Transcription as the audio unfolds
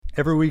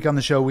Every week on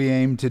the show, we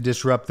aim to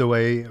disrupt the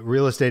way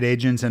real estate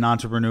agents and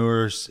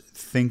entrepreneurs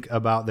think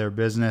about their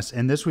business.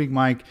 And this week,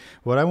 Mike,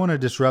 what I want to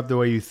disrupt the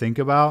way you think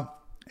about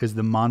is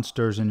the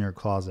monsters in your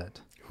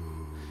closet.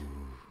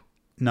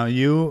 Now,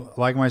 you,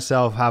 like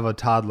myself, have a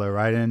toddler,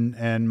 right?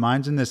 And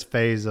mine's in this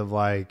phase of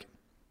like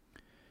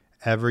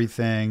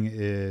everything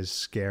is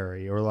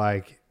scary, or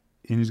like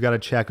he's got to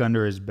check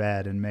under his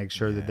bed and make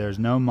sure that there's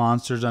no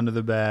monsters under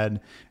the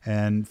bed.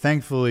 And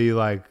thankfully,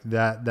 like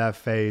that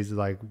phase,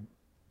 like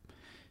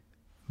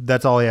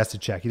that's all he has to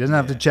check. He doesn't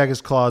have to check his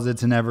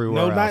closets and everywhere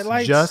No else.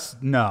 nightlights?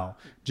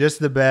 Just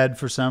the bed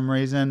for some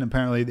reason.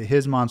 Apparently,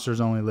 his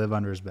monsters only live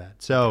under his bed.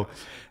 So,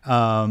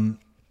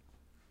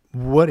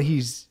 what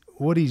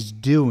he's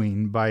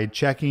doing by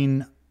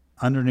checking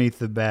underneath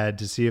the bed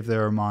to see if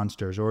there are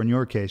monsters, or in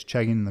your case,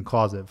 checking in the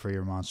closet for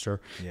your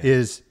monster,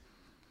 is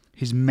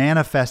he's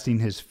manifesting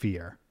his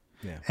fear.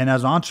 Yeah. And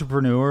as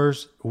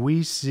entrepreneurs,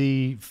 we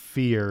see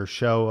fear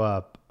show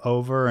up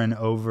over and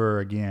over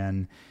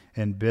again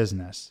in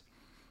business.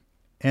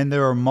 And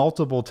there are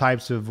multiple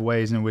types of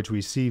ways in which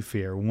we see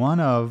fear. One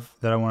of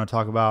that I want to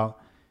talk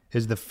about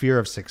is the fear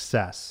of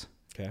success.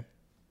 Okay.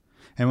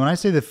 And when I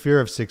say the fear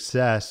of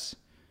success,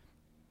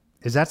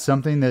 is that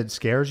something that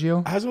scares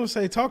you? I was going to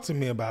say, talk to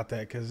me about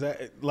that, because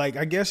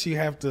I guess you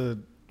have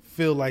to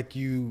feel like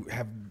you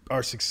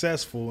are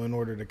successful in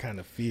order to kind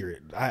of fear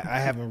it. I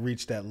haven't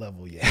reached that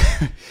level yet.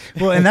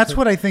 Well, and that's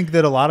what I think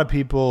that a lot of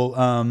people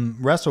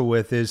wrestle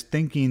with, is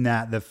thinking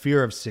that the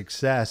fear of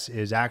success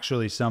is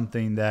actually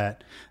something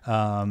that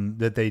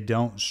that they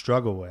don't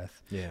struggle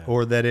with,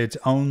 or that it's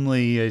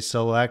only a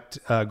select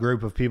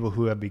group of people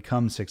who have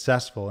become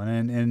successful.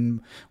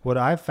 And what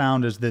I've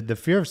found is that the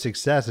fear of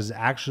success is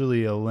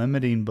actually a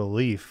limiting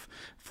belief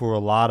for a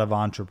lot of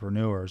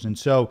entrepreneurs. And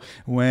so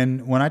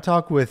when I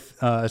talk with,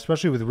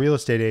 especially with real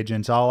estate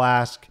agents, I'll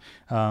ask,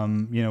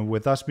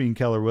 with us being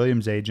Keller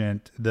Williams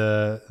agent,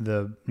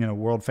 the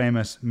world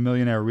famous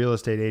Millionaire Real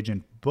Estate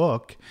Agent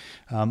book,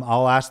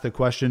 I'll ask the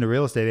question to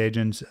real estate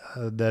agents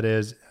that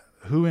is,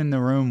 who in the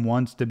room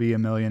wants to be a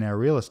millionaire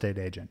real estate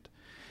agent?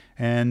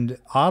 And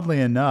oddly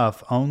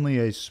enough, only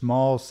a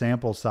small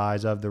sample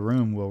size of the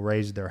room will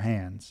raise their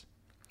hands.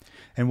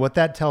 And what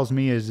that tells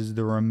me is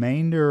the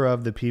remainder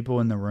of the people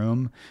in the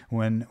room,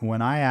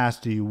 when I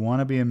ask, do you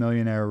want to be a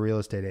millionaire real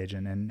estate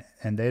agent?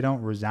 And they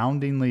don't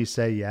resoundingly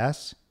say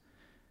yes,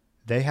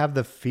 they have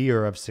the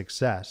fear of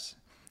success.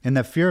 And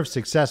the fear of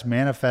success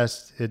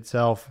manifests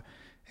itself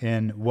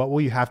in what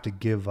will you have to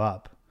give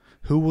up?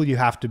 Who will you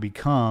have to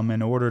become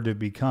in order to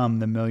become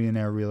the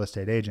millionaire real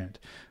estate agent?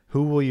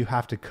 Who will you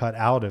have to cut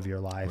out of your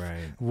life?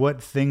 Right.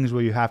 What things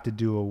will you have to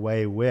do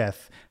away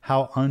with?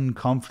 How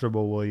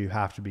uncomfortable will you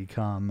have to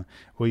become?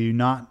 Will you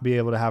not be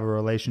able to have a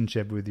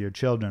relationship with your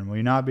children? Will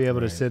you not be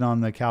able to sit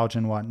on the couch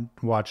and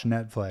watch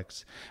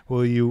Netflix?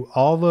 Will you,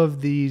 all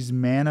of these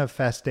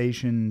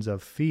manifestations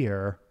of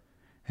fear,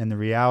 and the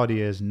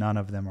reality is none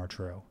of them are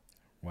true.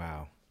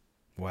 Wow.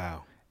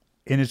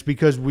 And it's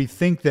because we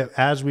think that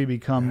as we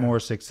become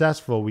more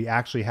successful, we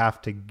actually have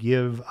to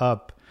give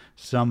up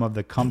some of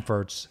the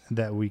comforts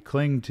that we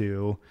cling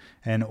to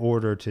in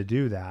order to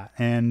do that.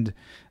 And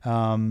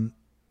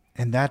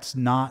that's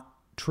not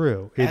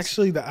true. It's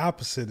Actually, the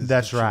opposite is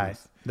that's the right.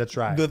 truth. That's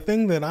right. The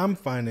thing that I'm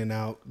finding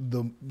out,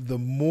 the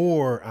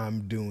more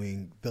I'm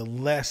doing, the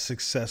less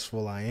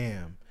successful I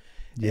am.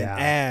 Yeah.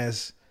 And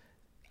as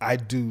I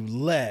do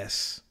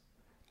less,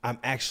 I'm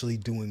actually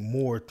doing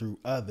more through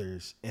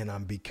others, and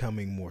I'm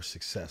becoming more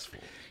successful.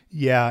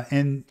 Yeah,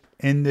 and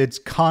it's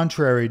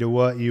contrary to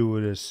what you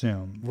would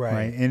assume,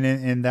 right?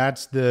 And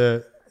that's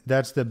the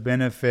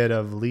benefit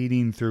of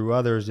leading through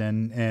others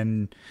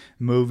and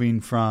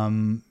moving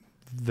from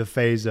the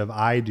phase of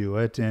I do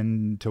it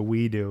and to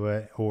we do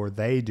it or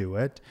they do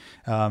it,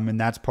 and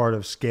that's part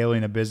of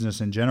scaling a business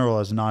in general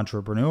as an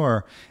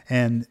entrepreneur.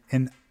 And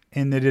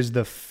it is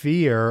the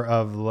fear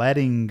of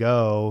letting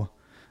go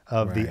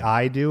of the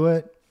I do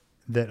it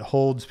that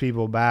holds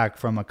people back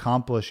from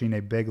accomplishing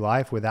a big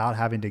life without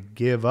having to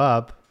give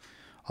up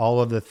all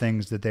of the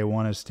things that they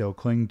want to still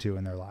cling to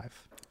in their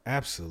life.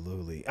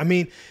 Absolutely. I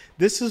mean,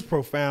 this is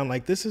profound.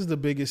 Like, this is the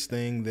biggest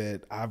thing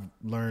that I've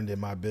learned in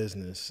my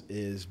business,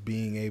 is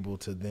being able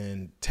to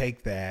then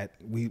take that.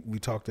 We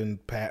talked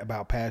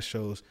about past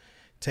shows,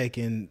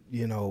 taking,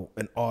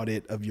 an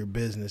audit of your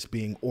business,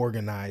 being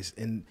organized,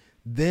 and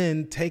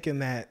then taking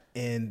that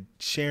and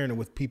sharing it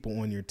with people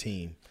on your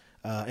team.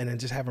 And then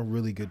just having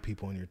really good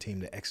people on your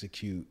team to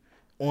execute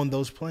on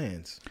those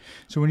plans.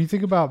 So when you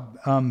think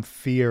about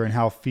fear and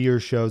how fear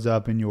shows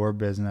up in your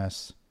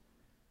business,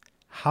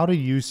 how do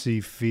you see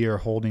fear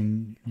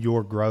holding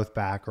your growth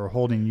back or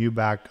holding you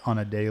back on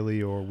a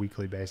daily or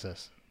weekly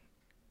basis?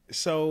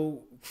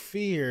 So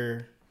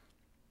fear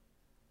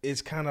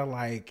is kind of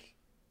like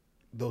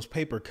those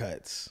paper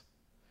cuts.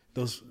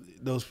 Those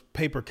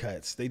paper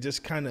cuts, they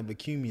just kind of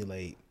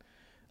accumulate.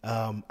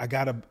 I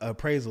got an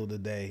appraisal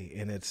today,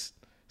 and it's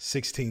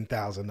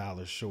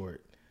 $16,000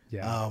 short.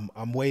 Yeah.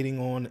 I'm waiting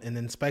on an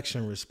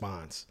inspection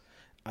response.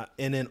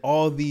 And then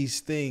all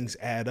these things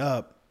add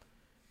up,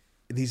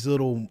 these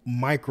little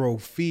micro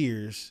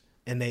fears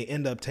and they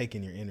end up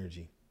taking your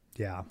energy.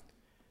 Yeah.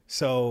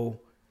 So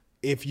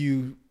if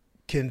you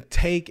can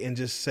take and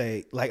just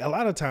say, like, a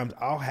lot of times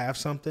I'll have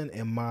something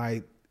and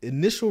my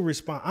initial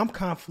response, I'm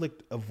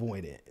conflict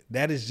avoidant.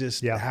 That is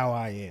just how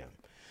I am.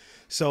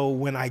 So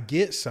when I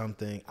get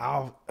something,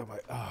 I'm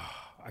like, oh,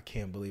 I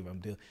can't believe I'm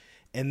dealing.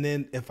 And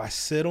then if I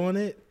sit on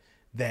it,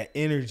 that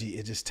energy,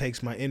 it just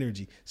takes my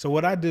energy. So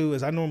what I do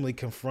is I normally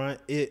confront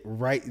it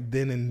right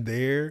then and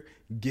there,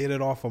 get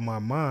it off of my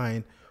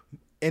mind.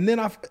 And then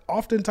I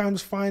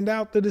oftentimes find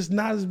out that it's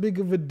not as big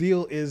of a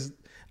deal as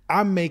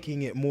I'm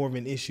making it more of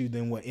an issue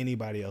than what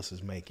anybody else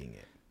is making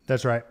it.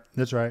 That's right.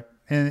 That's right.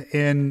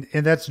 And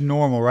that's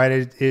normal,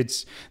 right?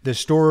 It's the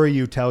story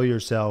you tell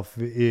yourself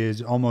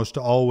is almost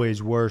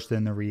always worse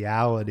than the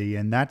reality.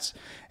 And that's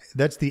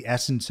the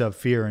essence of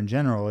fear in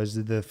general, is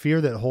that the fear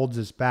that holds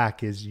us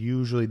back is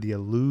usually the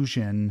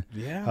illusion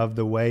of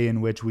the way in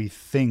which we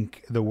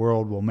think the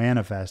world will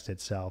manifest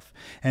itself.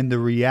 And the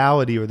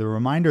reality, or the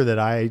reminder that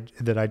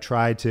I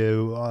try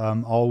to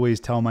always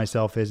tell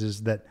myself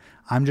is that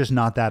I'm just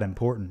not that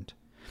important.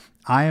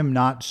 I am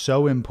not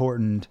so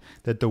important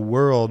that the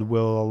world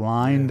will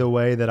align the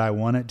way that I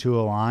want it to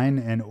align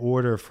in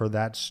order for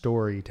that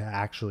story to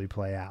actually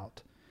play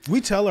out. We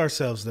tell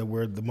ourselves that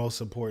we're the most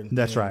important.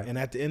 That's thing. right. And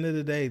at the end of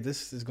the day,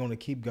 this is going to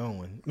keep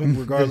going,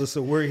 regardless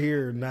of we're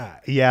here or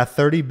not. Yeah,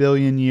 30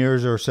 billion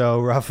years or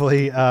so,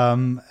 roughly,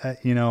 on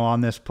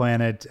this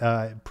planet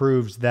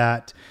proves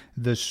that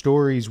the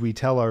stories we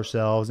tell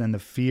ourselves and the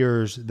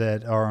fears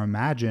that are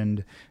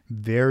imagined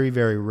very,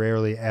 very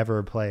rarely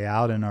ever play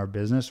out in our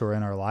business or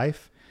in our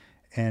life.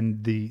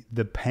 And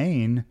the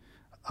pain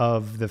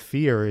of the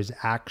fear is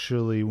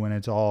actually when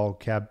it's all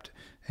kept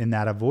in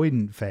that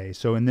avoidant phase.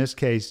 So in this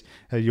case,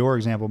 your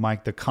example,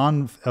 Mike,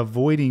 the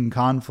avoiding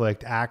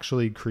conflict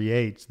actually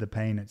creates the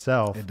pain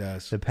itself. It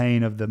does. The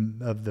pain of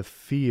the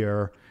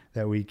fear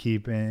that we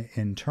keep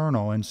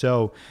internal. And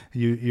so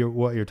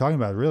what you're talking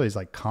about really is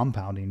like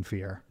compounding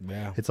fear.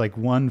 Yeah. It's like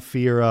one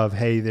fear of,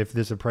 hey, if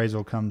this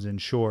appraisal comes in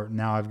short,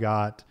 now I've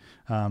got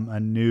a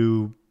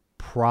new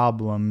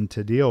problem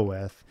to deal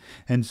with.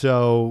 And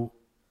so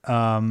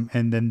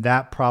and then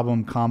that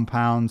problem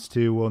compounds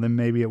to, well, then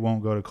maybe it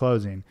won't go to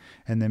closing,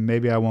 and then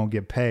maybe I won't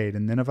get paid.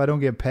 And then if I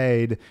don't get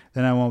paid,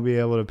 then I won't be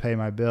able to pay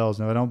my bills.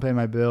 And if I don't pay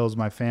my bills,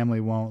 my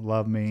family won't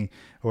love me,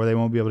 or they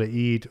won't be able to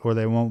eat, or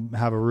they won't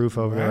have a roof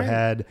over their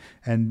head.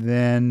 And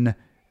then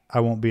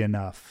I won't be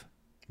enough.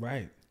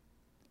 Right.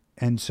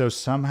 And so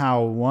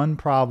somehow one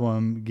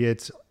problem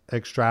gets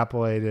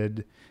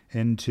extrapolated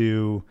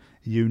into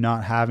you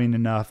not having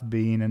enough,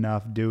 being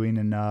enough, doing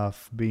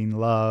enough, being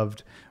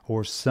loved,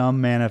 or some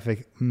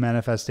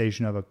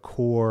manifestation of a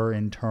core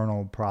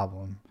internal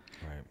problem.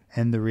 Right.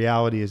 And the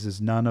reality is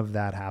none of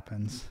that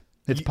happens.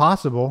 It's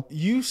possible.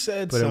 You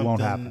said but something it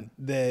won't happen.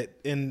 That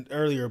in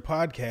earlier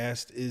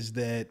podcast is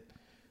that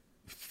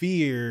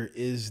fear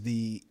is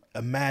the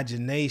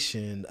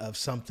imagination of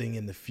something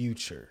in the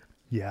future.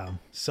 Yeah.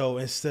 So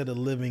instead of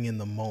living in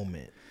the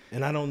moment,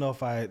 and I don't know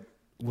if I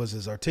was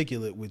as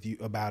articulate with you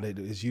about it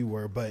as you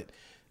were, but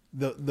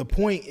the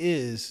point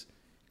is,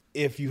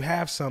 if you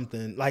have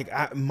something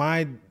like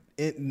my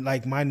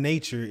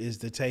nature is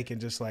to take and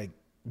just like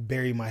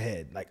bury my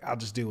head, like I'll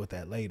just deal with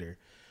that later.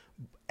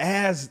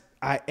 As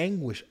I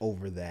anguish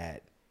over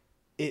that,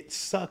 it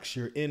sucks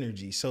your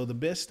energy. So the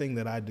best thing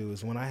that I do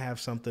is when I have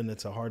something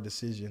that's a hard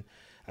decision,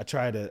 I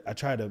try to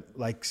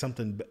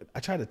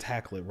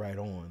tackle it right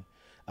on.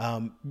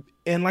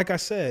 And like I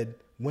said,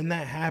 when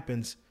that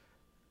happens,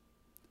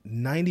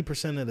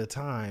 90% of the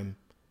time,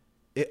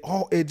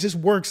 it just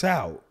works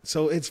out.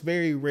 So it's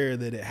very rare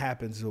that it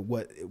happens.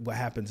 What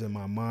happens in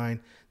my mind,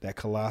 that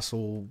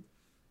colossal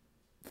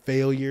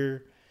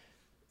failure,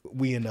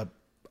 we end up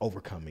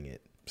overcoming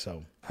it.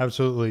 So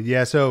absolutely,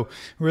 yeah. So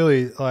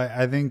really,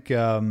 I think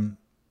when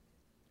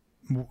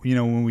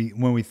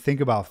we think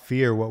about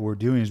fear, what we're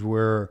doing is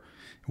we're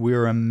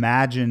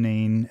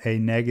imagining a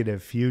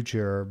negative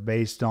future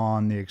based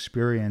on the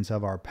experience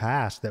of our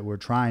past that we're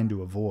trying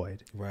to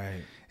avoid.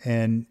 Right.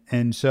 And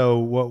so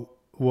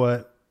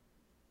what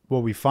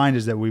we find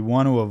is that we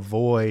want to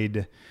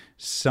avoid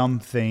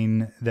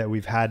something that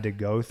we've had to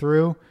go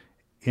through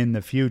in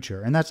the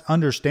future. And that's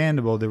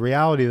understandable. The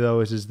reality though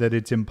is that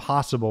it's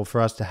impossible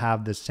for us to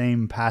have the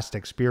same past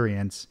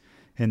experience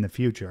in the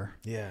future.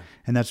 Yeah.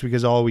 And that's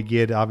because all we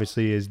get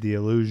obviously is the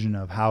illusion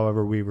of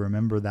however we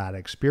remember that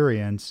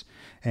experience,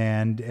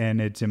 and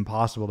it's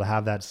impossible to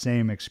have that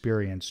same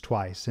experience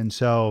twice. And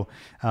so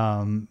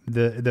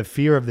the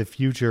fear of the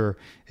future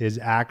is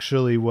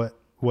actually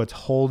what's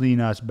holding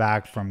us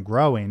back from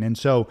growing. And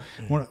so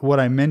what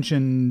I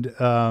mentioned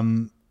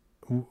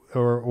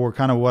or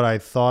kind of what I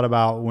thought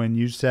about when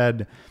you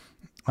said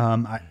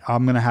I'm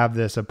going to have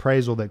this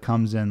appraisal that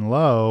comes in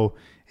low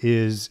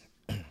is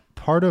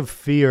part of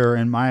fear,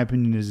 in my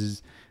opinion,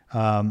 is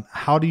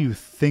how do you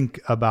think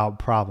about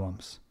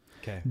problems?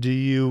 Okay. Do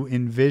you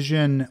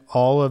envision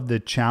all of the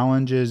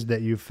challenges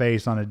that you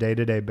face on a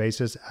day-to-day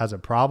basis as a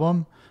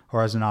problem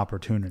or as an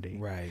opportunity?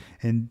 Right.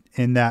 And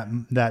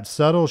that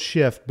subtle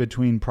shift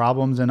between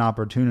problems and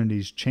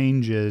opportunities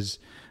changes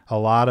a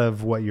lot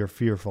of what you're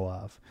fearful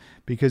of.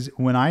 Because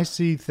when I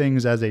see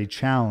things as a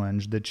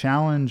challenge, the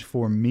challenge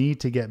for me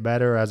to get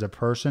better as a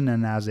person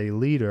and as a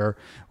leader,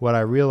 what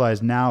I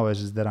realize now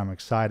is that I'm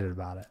excited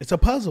about it. It's a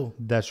puzzle.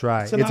 That's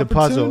right. It's a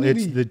puzzle.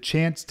 It's the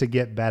chance to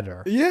get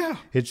better. Yeah.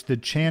 It's the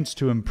chance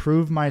to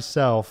improve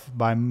myself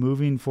by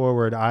moving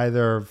forward,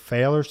 either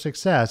fail or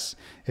success.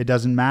 It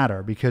doesn't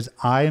matter because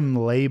I'm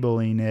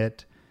labeling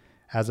it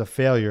as a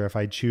failure if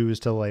I choose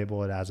to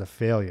label it as a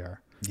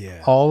failure.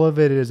 Yeah. All of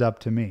it is up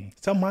to me.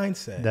 It's a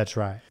mindset. That's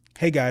right.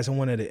 Hey guys, I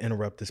wanted to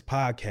interrupt this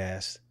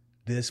podcast.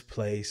 This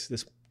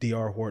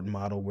DR Horton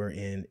model we're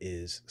in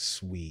is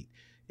sweet.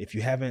 If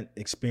you haven't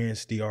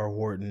experienced DR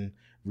Horton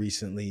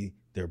recently,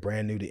 they're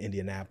brand new to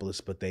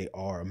Indianapolis, but they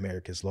are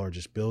America's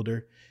largest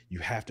builder. You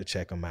have to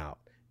check them out.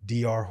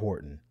 DR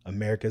Horton,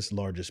 America's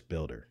largest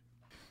builder.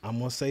 I'm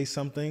going to say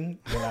something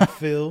that I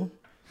feel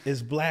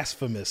is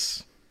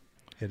blasphemous.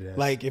 It is.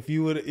 Like if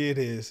you would, it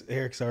is.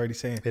 Eric's already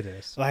saying it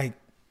is. Like,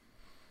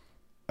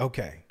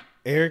 okay.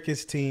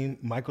 Eric's team,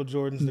 Michael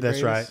Jordan's the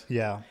greatest. That's right.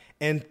 Yeah.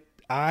 And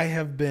I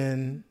have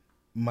been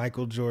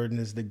Michael Jordan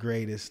is the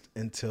greatest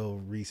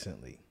until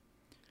recently.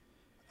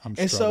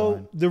 And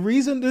so the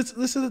reason this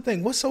is the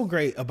thing. What's so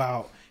great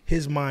about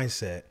his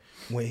mindset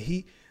when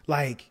he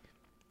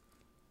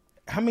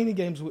how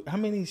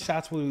many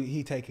shots would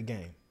he take a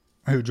game?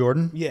 Who,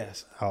 Jordan?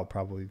 Yes. Oh,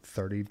 probably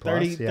 30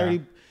 plus.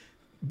 30.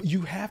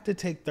 You have to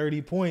take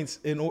 30 points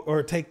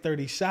or take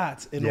 30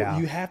 shots.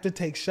 You have to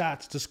take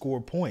shots to score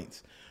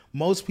points.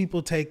 Most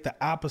people take the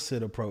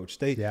opposite approach.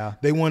 They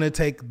want to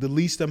take the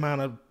least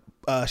amount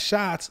of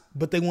shots,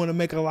 but they want to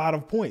make a lot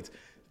of points.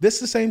 This is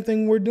the same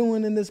thing we're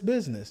doing in this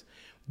business.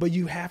 But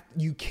you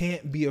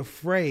can't be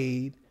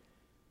afraid.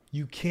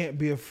 You can't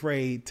be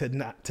afraid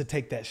to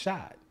take that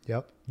shot.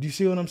 Yep. Do you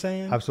see what I'm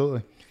saying?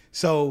 Absolutely.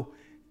 So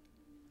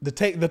the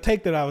take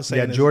that I was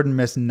saying. Yeah, Jordan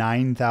missed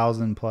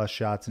 9,000 plus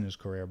shots in his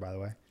career, by the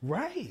way.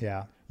 Right.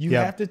 Yeah. You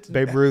have to.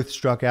 Babe Ruth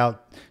struck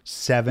out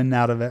 7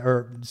 out of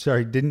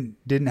it,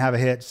 didn't have a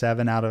hit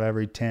 7 out of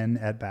every 10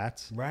 at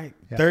bats. Right.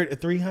 Yeah.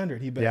 300.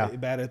 He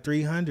batted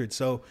 300.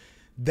 So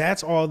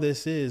that's all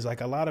this is. Like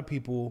a lot of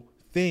people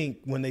think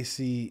when they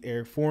see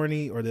Eric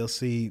Forney or they'll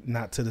see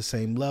not to the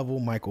same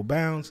level Michael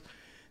Bounds,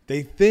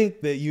 they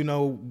think that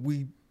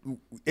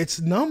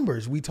it's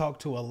numbers. We talk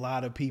to a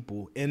lot of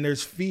people, and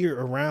there's fear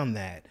around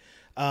that.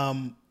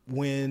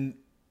 When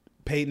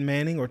Peyton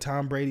Manning or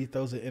Tom Brady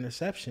throws an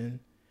interception,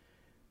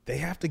 they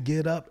have to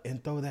get up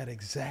and throw that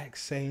exact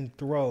same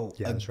throw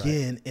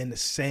again in the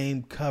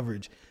same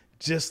coverage,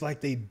 just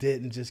like they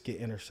didn't just get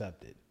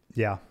intercepted.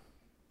 Yeah.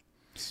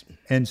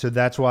 And so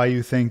that's why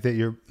you think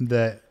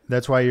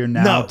that's why you're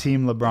now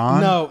Team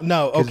LeBron?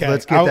 No. Okay.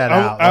 Let's get that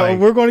out.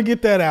 We're going to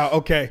get that out.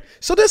 Okay.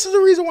 So this is the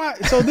reason why.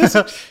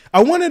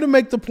 I wanted to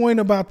make the point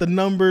about the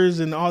numbers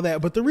and all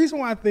that, but the reason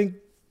why I think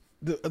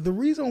the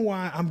reason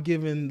why I'm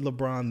giving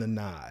LeBron the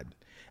nod,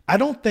 I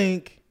don't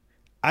think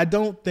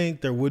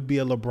there would be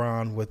a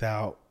LeBron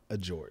without a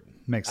Jordan.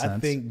 Makes sense. I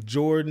think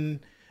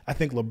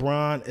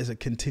LeBron is a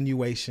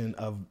continuation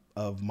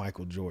of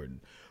Michael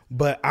Jordan.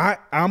 But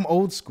I'm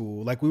old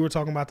school. Like we were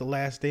talking about The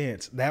Last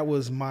Dance. That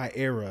was my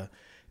era.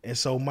 And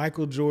so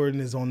Michael Jordan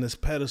is on this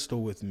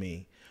pedestal with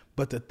me.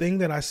 But the thing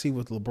that I see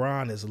with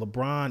LeBron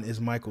is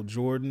Michael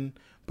Jordan,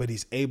 but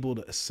he's able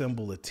to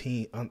assemble a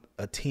team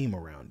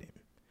around him.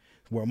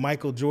 Where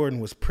Michael Jordan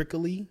was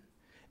prickly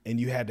and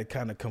you had to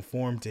kind of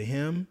conform to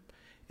him,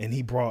 and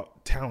he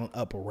brought talent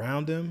up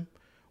around him,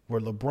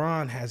 where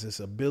LeBron has this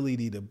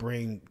ability to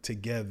bring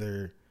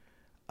together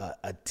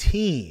a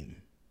team.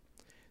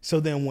 So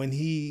then when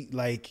he's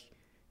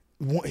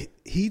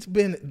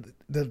been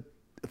the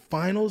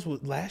finals,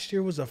 last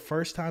year was the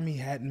first time he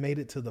hadn't made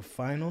it to the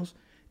finals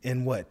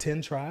in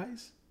 10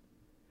 tries,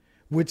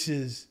 which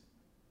is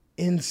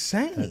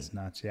insane. That's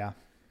nuts. Yeah.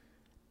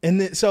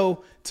 And then,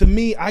 so to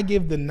me, I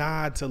give the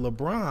nod to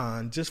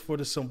LeBron just for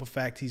the simple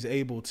fact he's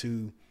able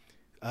to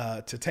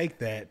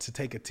take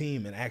a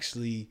team and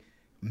actually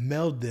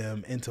meld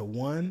them into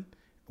one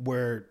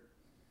where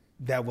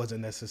that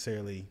wasn't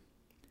necessarily.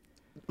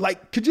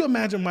 Like, could you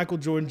imagine Michael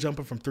Jordan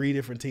jumping from 3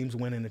 different teams,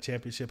 winning a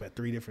championship at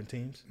 3 different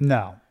teams?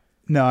 No.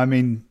 I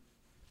mean,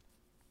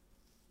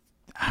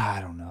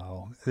 I don't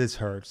know. This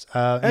hurts.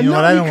 I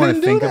don't want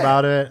to think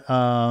about it.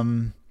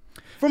 From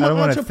an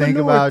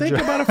entrepreneur, think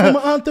about it from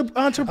an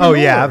entrepreneur. Oh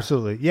yeah,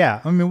 absolutely.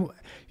 Yeah. I mean,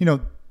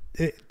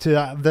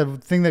 the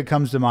thing that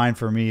comes to mind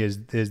for me is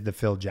the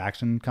Phil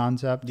Jackson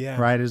concept. Yeah.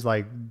 Right. Is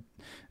like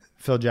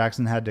Phil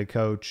Jackson had to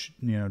coach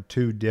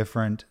 2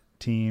 different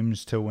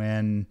teams to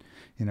win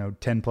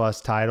 10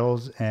 plus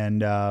titles,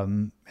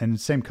 and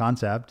same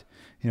concept.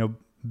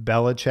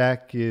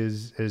 Belichick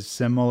is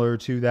similar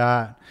to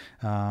that.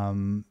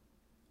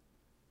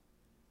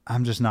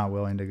 I'm just not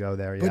willing to go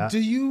there yet.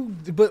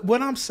 But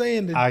what I'm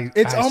saying,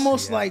 it's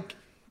almost like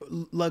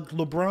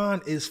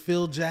LeBron is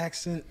Phil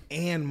Jackson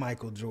and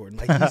Michael Jordan.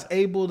 Like he's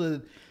able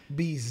to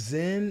be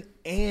zen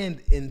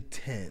and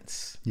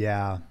intense.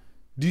 Yeah.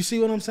 Do you see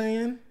what I'm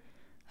saying?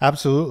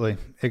 Absolutely.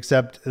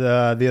 Except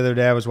the other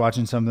day I was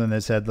watching something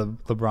that said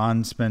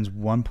LeBron spends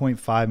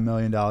 $1.5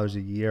 million a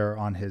year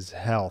on his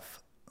health.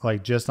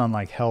 Like just on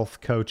like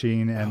health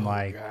coaching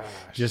and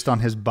just on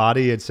his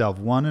body itself,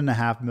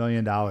 $1.5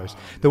 million.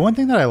 The one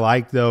thing that I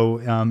like though,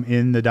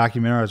 in the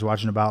documentary I was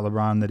watching about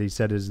LeBron that he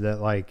said is that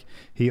like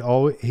he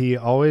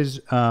always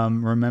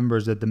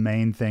remembers that the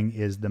main thing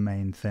is the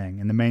main thing,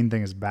 and the main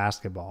thing is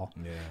basketball.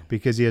 Yeah.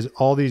 Because he has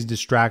all these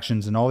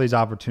distractions and all these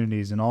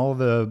opportunities and all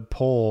the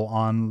pull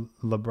on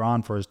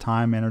LeBron for his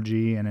time,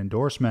 energy, and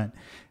endorsement,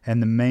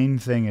 and the main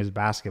thing is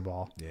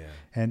basketball. Yeah.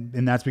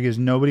 And that's because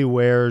nobody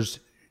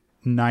wears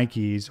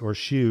Nikes or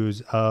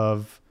shoes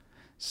of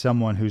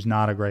someone who's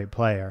not a great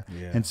player.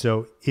 Yeah. And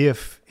so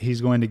if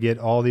he's going to get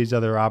all these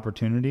other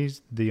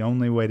opportunities, the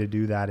only way to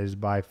do that is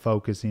by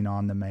focusing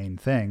on the main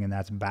thing, and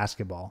that's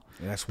basketball.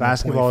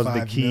 Basketball is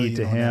the key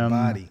to him.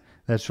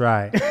 That's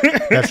right.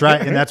 That's right.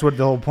 And that's what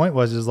the whole point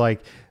was, is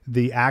like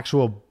the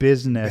actual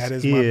business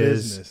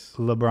is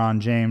LeBron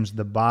James,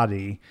 the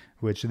body,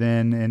 which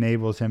then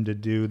enables him to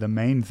do the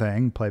main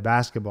thing, play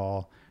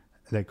basketball,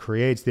 that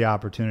creates the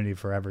opportunity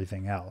for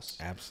everything else.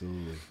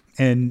 Absolutely.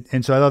 And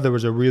so I thought there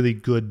was a really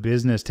good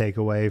business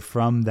takeaway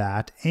from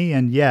that.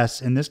 And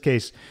yes, in this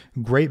case,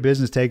 great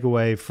business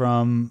takeaway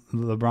from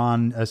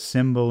LeBron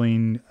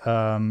assembling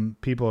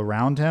people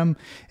around him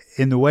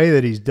in the way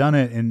that he's done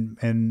it.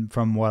 And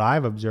from what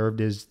I've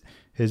observed is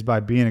by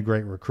being a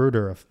great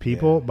recruiter of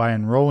people, by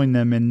enrolling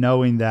them and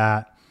knowing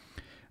that,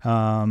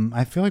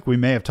 I feel like we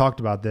may have talked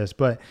about this,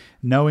 but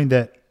knowing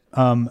that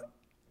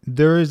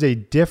there is a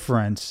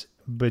difference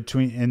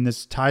between, and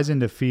this ties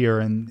into fear,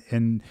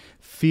 and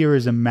fear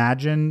is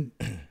imagined,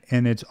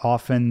 and it's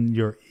often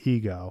your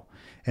ego,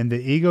 and the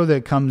ego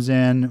that comes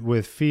in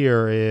with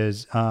fear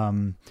is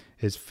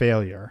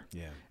failure,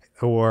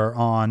 or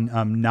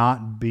on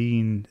not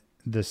being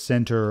the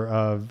center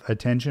of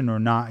attention, or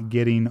not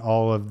getting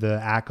all of the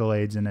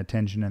accolades and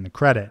attention and the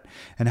credit.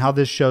 And how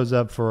this shows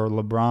up for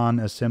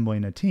LeBron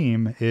assembling a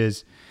team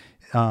is,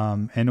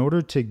 in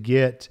order to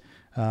get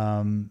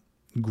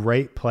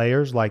great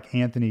players like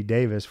Anthony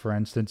Davis, for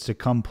instance, to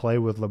come play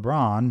with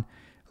LeBron,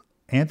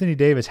 Anthony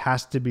Davis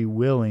has to be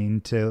willing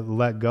to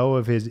let go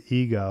of his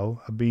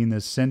ego of being the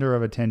center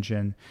of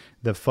attention,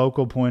 the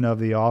focal point of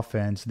the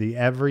offense, the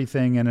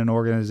everything in an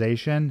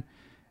organization,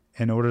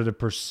 in order to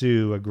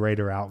pursue a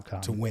greater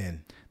outcome. To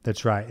win.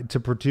 That's right. To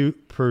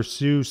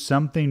pursue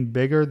something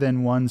bigger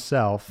than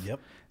oneself. Yep.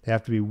 They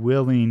have to be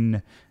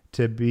willing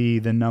to be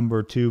the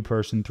number 2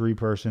 person, 3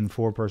 person,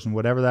 4 person,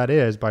 whatever that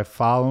is, by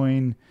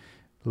following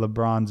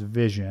LeBron's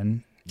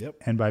vision,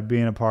 and by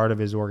being a part of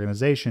his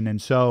organization. And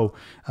so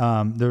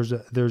there's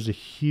a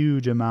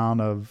huge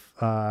amount of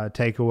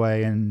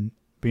takeaway in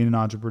being an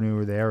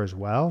entrepreneur there as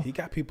well. He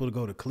got people to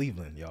go to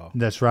Cleveland, y'all.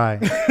 That's right.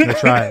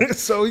 That's right.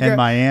 So he and got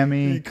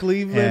Miami,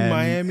 Cleveland,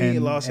 Miami,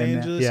 Los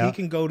Angeles. He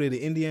can go to the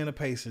Indiana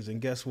Pacers,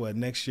 and guess what?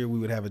 Next year we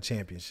would have a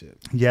championship.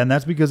 Yeah, and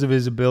that's because of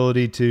his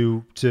ability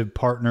to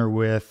partner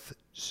with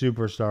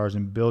superstars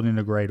and building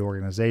a great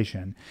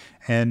organization.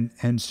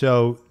 And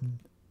so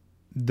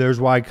there's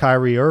why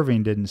Kyrie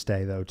Irving didn't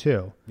stay, though,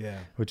 too. Yeah.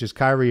 Which is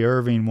Kyrie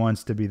Irving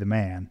wants to be the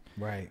man.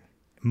 Right.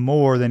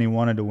 More than he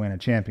wanted to win a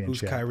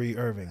championship. Who's Kyrie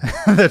Irving?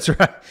 That's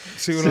right.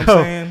 See what I'm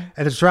saying?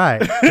 That's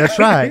right. That's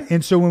right.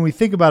 And so when we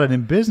think about it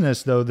in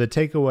business, though, the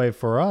takeaway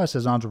for us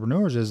as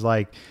entrepreneurs is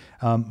like,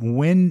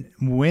 when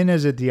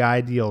is it the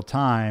ideal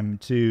time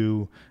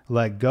to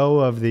let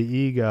go of the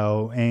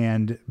ego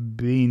and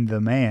being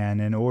the man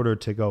in order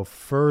to go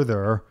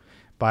further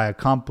by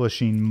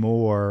accomplishing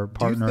more,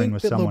 partnering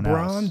with someone else? Do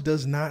you think that LeBron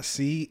does not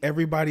see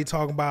everybody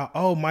talking about,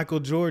 oh, Michael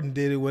Jordan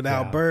did it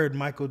without Bird,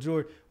 Michael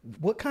Jordan?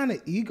 What kind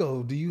of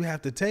ego do you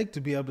have to take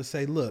to be able to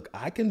say, look,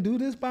 I can do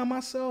this by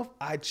myself?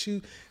 I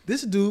choose.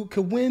 This dude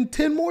could win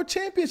 10 more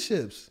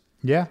championships.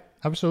 Yeah,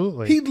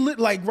 absolutely. He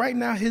like right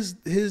now, his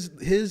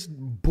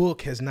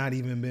book has not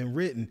even been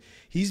written.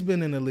 He's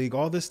been in the league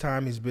all this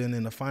time. He's been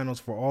in the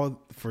finals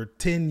for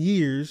 10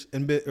 years,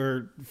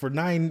 or for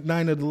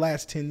nine of the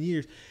last 10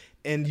 years.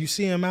 And you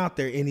see him out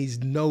there, and he's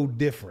no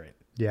different.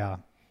 Yeah.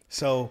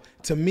 So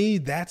to me,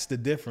 that's the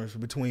difference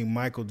between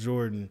Michael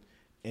Jordan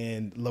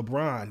and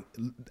LeBron.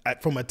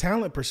 From a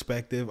talent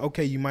perspective,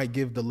 okay, you might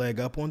give the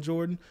leg up on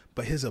Jordan,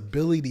 but his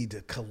ability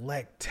to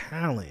collect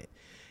talent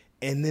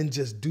and then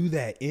just do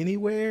that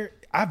anywhere,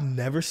 I've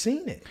never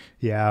seen it.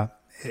 Yeah.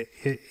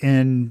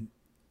 And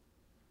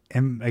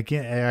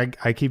again,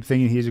 I keep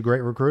thinking he's a great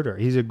recruiter.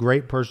 He's a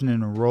great person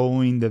in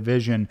enrolling the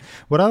vision.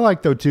 What I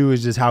like, though, too,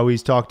 is just how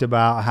he's talked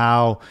about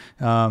how,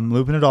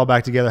 looping it all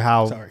back together,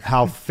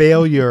 how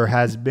failure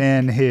has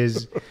been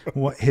his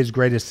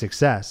greatest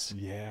success.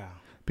 Yeah.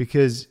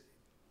 Because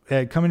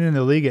coming into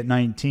the league at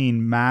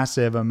 19,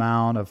 massive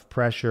amount of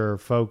pressure,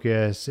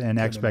 focus, and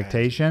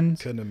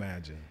expectations. Couldn't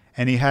imagine.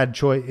 And he had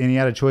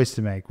a choice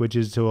to make, which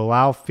is to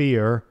allow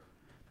fear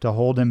to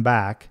hold him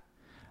back.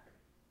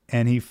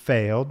 And he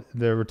failed.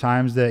 There were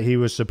times that he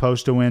was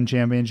supposed to win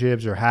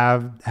championships or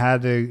had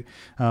the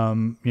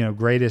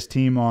greatest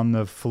team on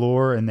the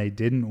floor, and they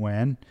didn't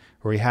win.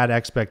 Or he had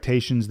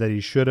expectations that he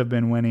should have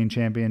been winning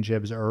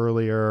championships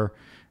earlier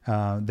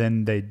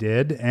than they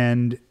did.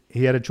 And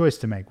he had a choice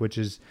to make, which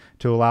is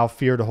to allow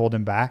fear to hold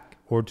him back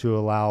or to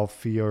allow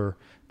fear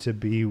to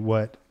be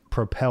what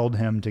propelled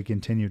him to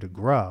continue to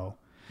grow.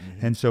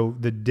 Mm-hmm. And so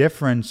the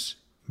difference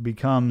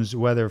becomes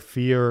whether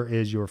fear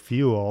is your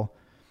fuel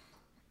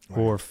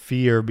or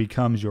fear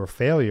becomes your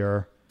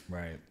failure,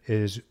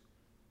 is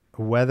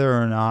whether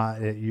or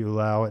not you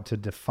allow it to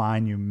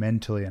define you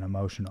mentally and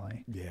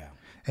emotionally. Yeah.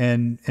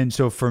 And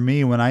so for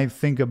me, when I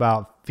think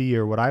about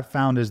fear, what I've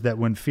found is that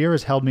when fear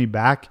has held me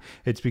back,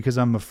 it's because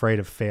I'm afraid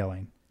of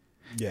failing.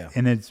 Yeah.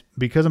 And it's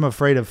because I'm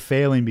afraid of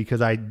failing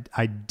because I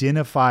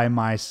identify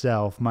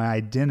myself. My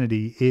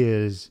identity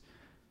is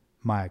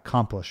my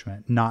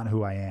accomplishment, not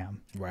who I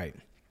am. Right.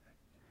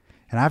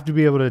 And I have to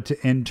be able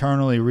to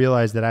internally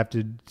realize that I have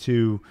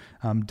to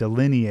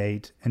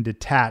delineate and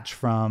detach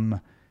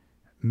from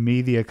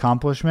me, the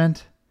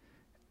accomplishment,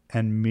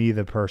 and me,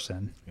 the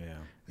person. Yeah.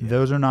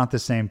 Those are not the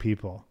same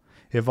people.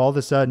 If all of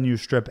a sudden you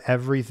strip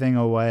everything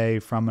away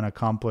from an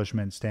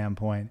accomplishment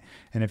standpoint,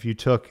 and if you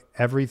took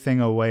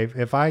everything away,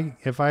 if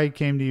I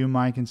came to you,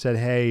 Mike, and said,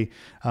 hey,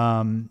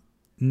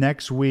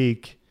 next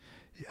week,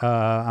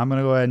 I'm going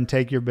to go ahead and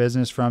take your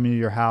business from you,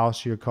 your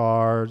house, your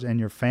cars, and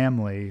your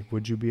family.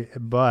 Would you be,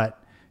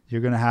 but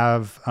you're going to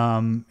have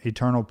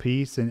eternal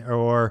peace,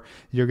 or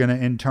you're going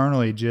to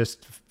internally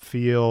just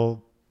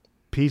feel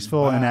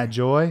peaceful and that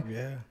joy?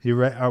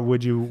 Yeah. Or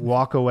would you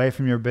walk away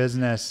from your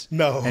business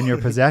and your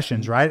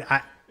possessions, right?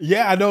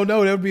 I don't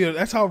know.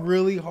 That's a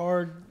really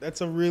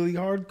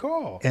hard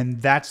call.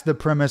 And that's the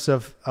premise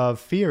of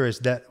fear, is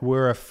that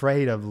we're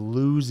afraid of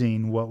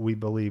losing what we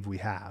believe we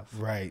have.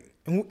 Right.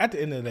 And at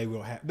the end of the day, we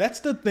don't have.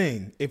 That's the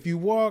thing. If you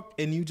walk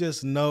and you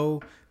just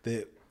know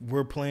that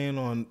we're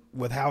playing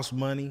with house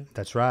money.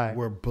 That's right.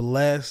 We're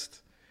blessed.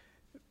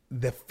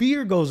 The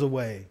fear goes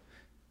away.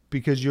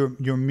 Because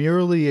you're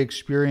merely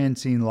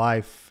experiencing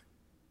life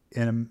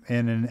in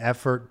an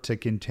effort to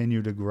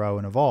continue to grow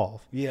and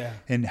evolve. Yeah.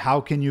 And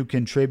how can you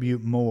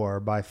contribute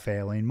more by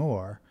failing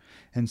more?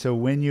 And so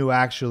when you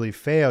actually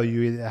fail,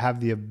 you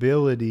have the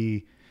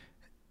ability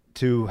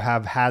to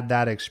have had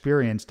that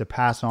experience to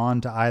pass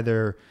on to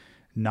either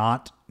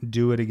not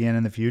do it again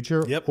in the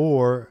future,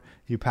 or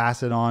you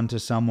pass it on to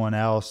someone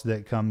else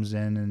that comes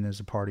in and is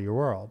a part of your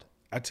world.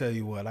 I tell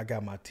you what, I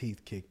got my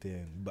teeth kicked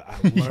in, but I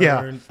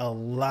learned a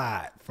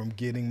lot from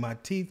getting my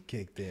teeth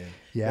kicked in.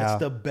 Yeah. That's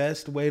the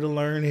best way to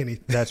learn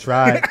anything. That's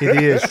right.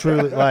 It is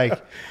truly.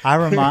 Like,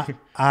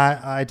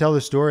 I tell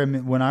the story. I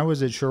mean, when I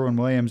was at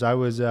Sherwin-Williams, I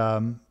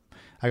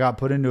got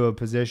put into a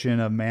position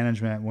of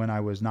management when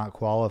I was not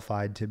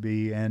qualified to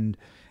be. And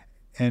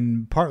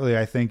partly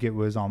I think it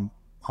was on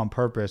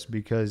purpose,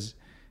 because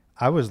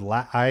I was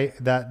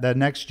that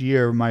next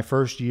year, my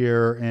first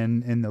year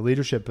in the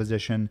leadership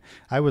position,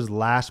 I was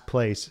last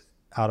place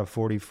out of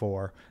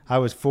 44. I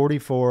was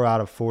 44 out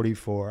of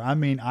 44. I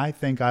mean, I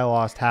think I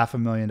lost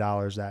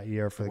 $500,000 that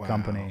year for the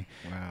company.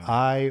 Wow.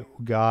 I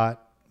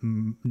got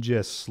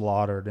just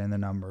slaughtered in the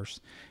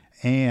numbers,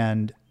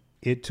 and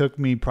it took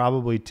me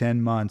probably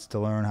 10 months to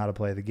learn how to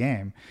play the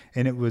game.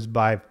 And it was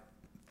by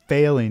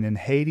failing and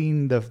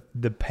hating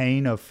the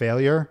pain of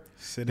failure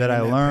that I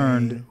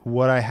learned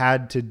what I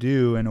had to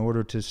do in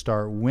order to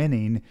start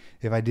winning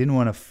if I didn't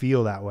want to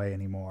feel that way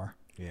anymore.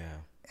 Yeah.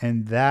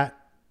 And that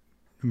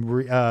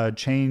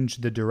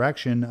changed the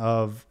direction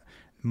of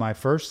my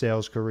first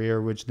sales career,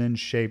 which then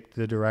shaped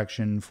the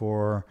direction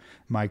for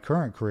my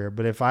current career.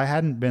 But if I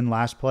hadn't been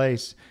last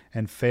place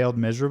and failed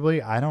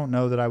miserably, I don't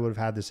know that I would have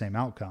had the same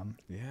outcome.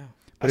 Yeah.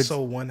 But I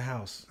sold one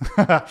house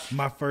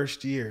my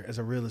first year as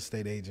a real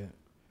estate agent.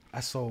 I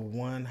sold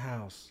one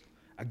house.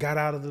 I got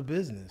out of the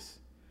business.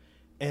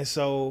 And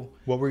so,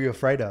 what were you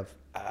afraid of?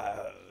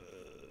 I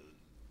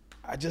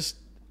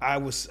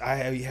was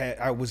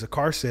a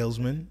car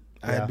salesman.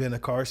 I had been a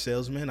car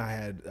salesman. I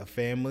had a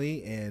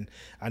family, and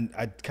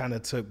I kind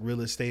of took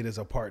real estate as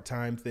a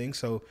part-time thing.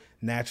 So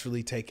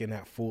naturally taking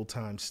that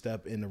full-time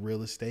step into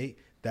real estate,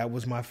 that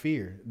was my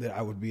fear, that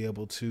I would be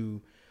able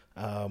to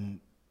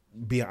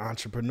be an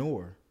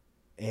entrepreneur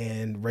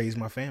and raise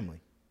my family.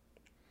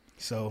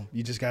 So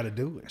you just got to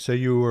do it. So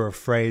you were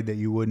afraid that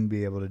you wouldn't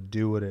be able to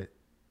do what it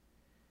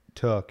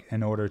took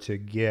in order to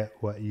get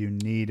what you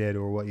needed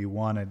or what you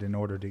wanted in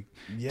order to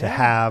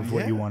have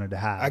what you wanted to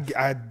have.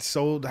 I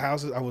sold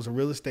houses. I was a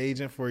real estate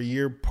agent for a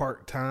year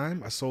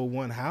part-time. I sold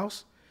one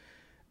house.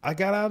 I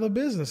got out of the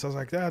business. I was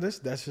like,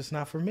 that's just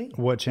not for me.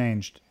 What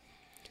changed?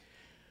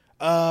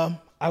 I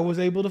was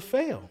able to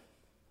fail.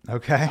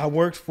 Okay. I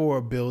worked for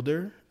a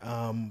builder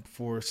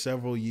for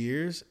several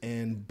years,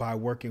 and by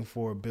working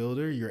for a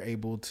builder, you're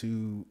able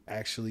to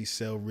actually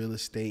sell real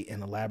estate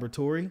in a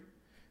laboratory.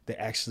 They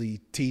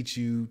actually teach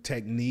you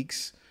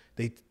techniques.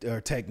 They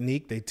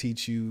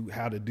teach you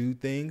how to do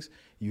things.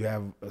 You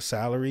have a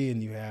salary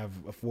and you have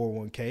a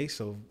 401k.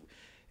 So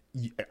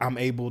I'm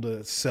able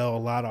to sell a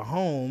lot of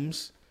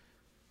homes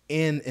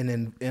in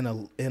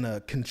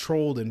a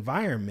controlled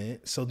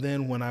environment. So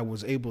then when I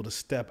was able to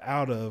step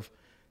out of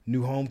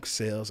new home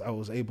sales, I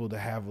was able to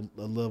have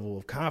a level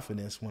of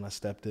confidence when I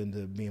stepped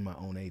into being my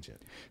own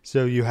agent.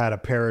 So you had a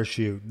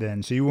parachute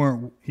then. So you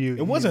weren't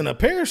It wasn't a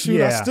parachute.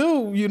 Yeah.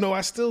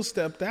 I still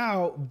stepped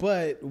out,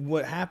 but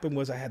what happened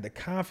was I had the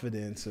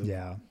confidence of,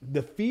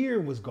 the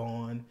fear was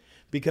gone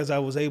because I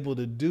was able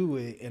to do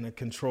it in a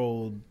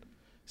controlled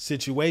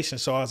situation.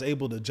 So I was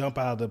able to jump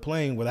out of the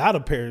plane without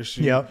a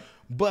parachute. Yep.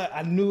 But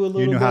I knew a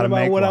little bit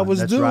about what I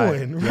was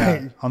doing.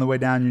 Right. Yeah. On the way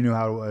down, you knew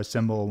how to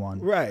assemble one.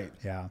 Right.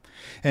 Yeah.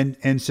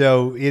 And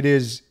so it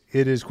is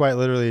quite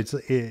literally,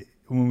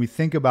 when we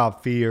think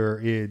about fear,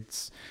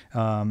 it's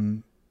how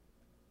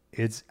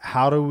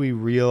do we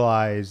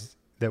realize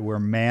that we're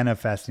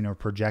manifesting or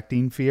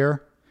projecting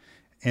fear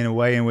in a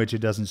way in which it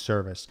doesn't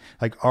serve us?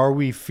 Like, are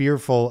we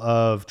fearful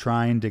of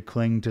trying to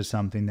cling to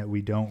something that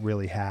we don't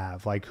really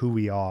have, like who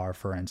we are,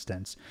 for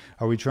instance?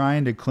 Are we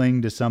trying to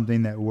cling to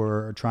something that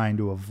we're trying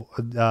to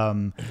avoid?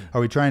 Are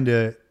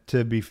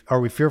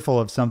we fearful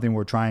of something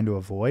we're trying to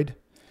avoid?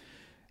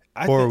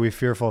 Or are we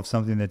fearful of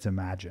something that's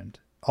imagined?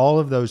 All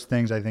of those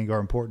things I think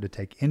are important to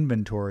take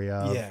inventory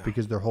of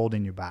because they're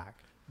holding you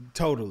back.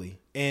 Totally.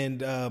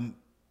 And, I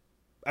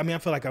mean, I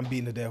feel like I'm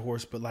beating a dead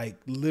horse, but like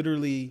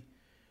literally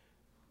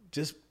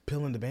just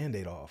peeling the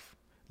Band-Aid off.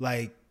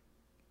 Like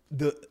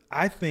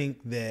I think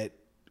that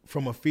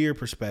from a fear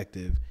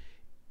perspective,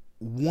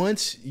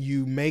 once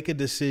you make a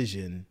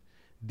decision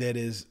that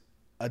is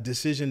a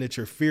decision that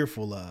you're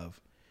fearful of,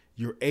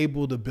 you're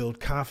able to build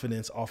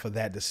confidence off of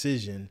that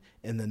decision.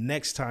 And the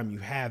next time you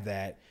have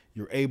that,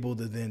 you're able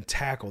to then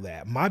tackle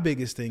that. My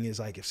biggest thing is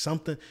like, if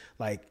something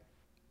like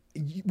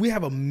we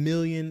have a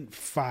million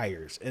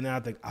fires and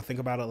I think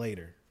about it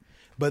later.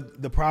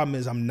 But the problem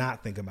is I'm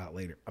not thinking about it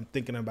later. I'm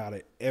thinking about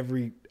it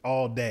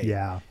all day.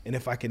 Yeah. And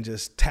if I can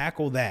just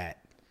tackle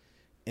that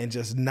and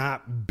just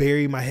not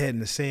bury my head in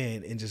the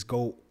sand and just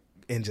go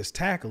and just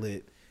tackle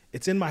it,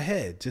 it's in my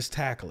head. Just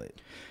tackle it.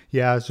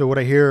 Yeah. So what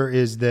I hear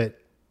is that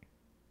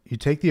you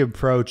take the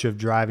approach of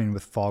driving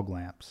with fog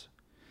lamps.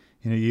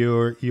 You know,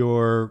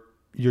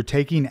 you're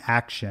taking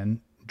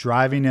action,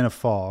 driving in a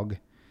fog,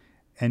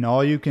 and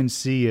all you can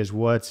see is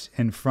what's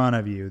in front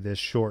of you, this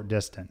short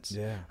distance.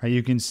 Yeah. Right?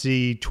 You can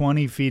see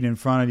 20 feet in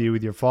front of you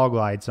with your fog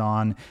lights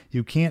on.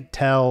 You can't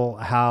tell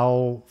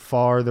how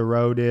far the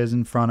road is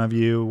in front of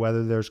you,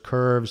 whether there's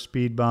curves,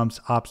 speed bumps,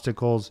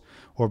 obstacles,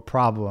 or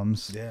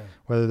problems,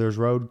 whether there's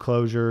road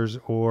closures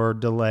or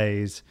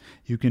delays.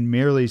 You can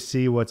merely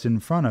see what's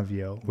in front of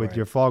you with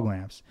your fog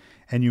lamps.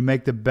 And you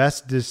make the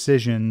best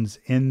decisions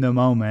in the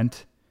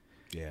moment.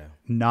 Yeah.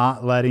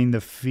 Not letting the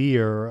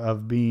fear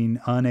of being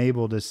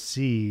unable to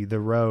see the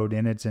road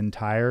in its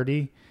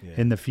entirety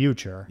in the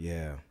future.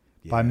 Yeah.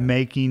 By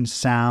making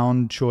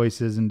sound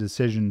choices and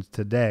decisions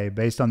today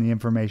based on the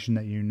information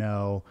that you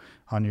know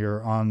on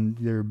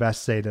your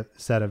best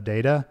set of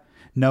data,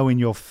 knowing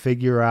you'll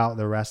figure out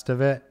the rest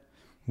of it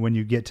when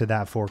you get to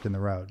that fork in the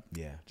road.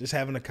 Yeah. Just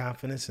having the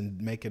confidence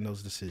and making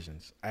those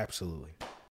decisions. Absolutely.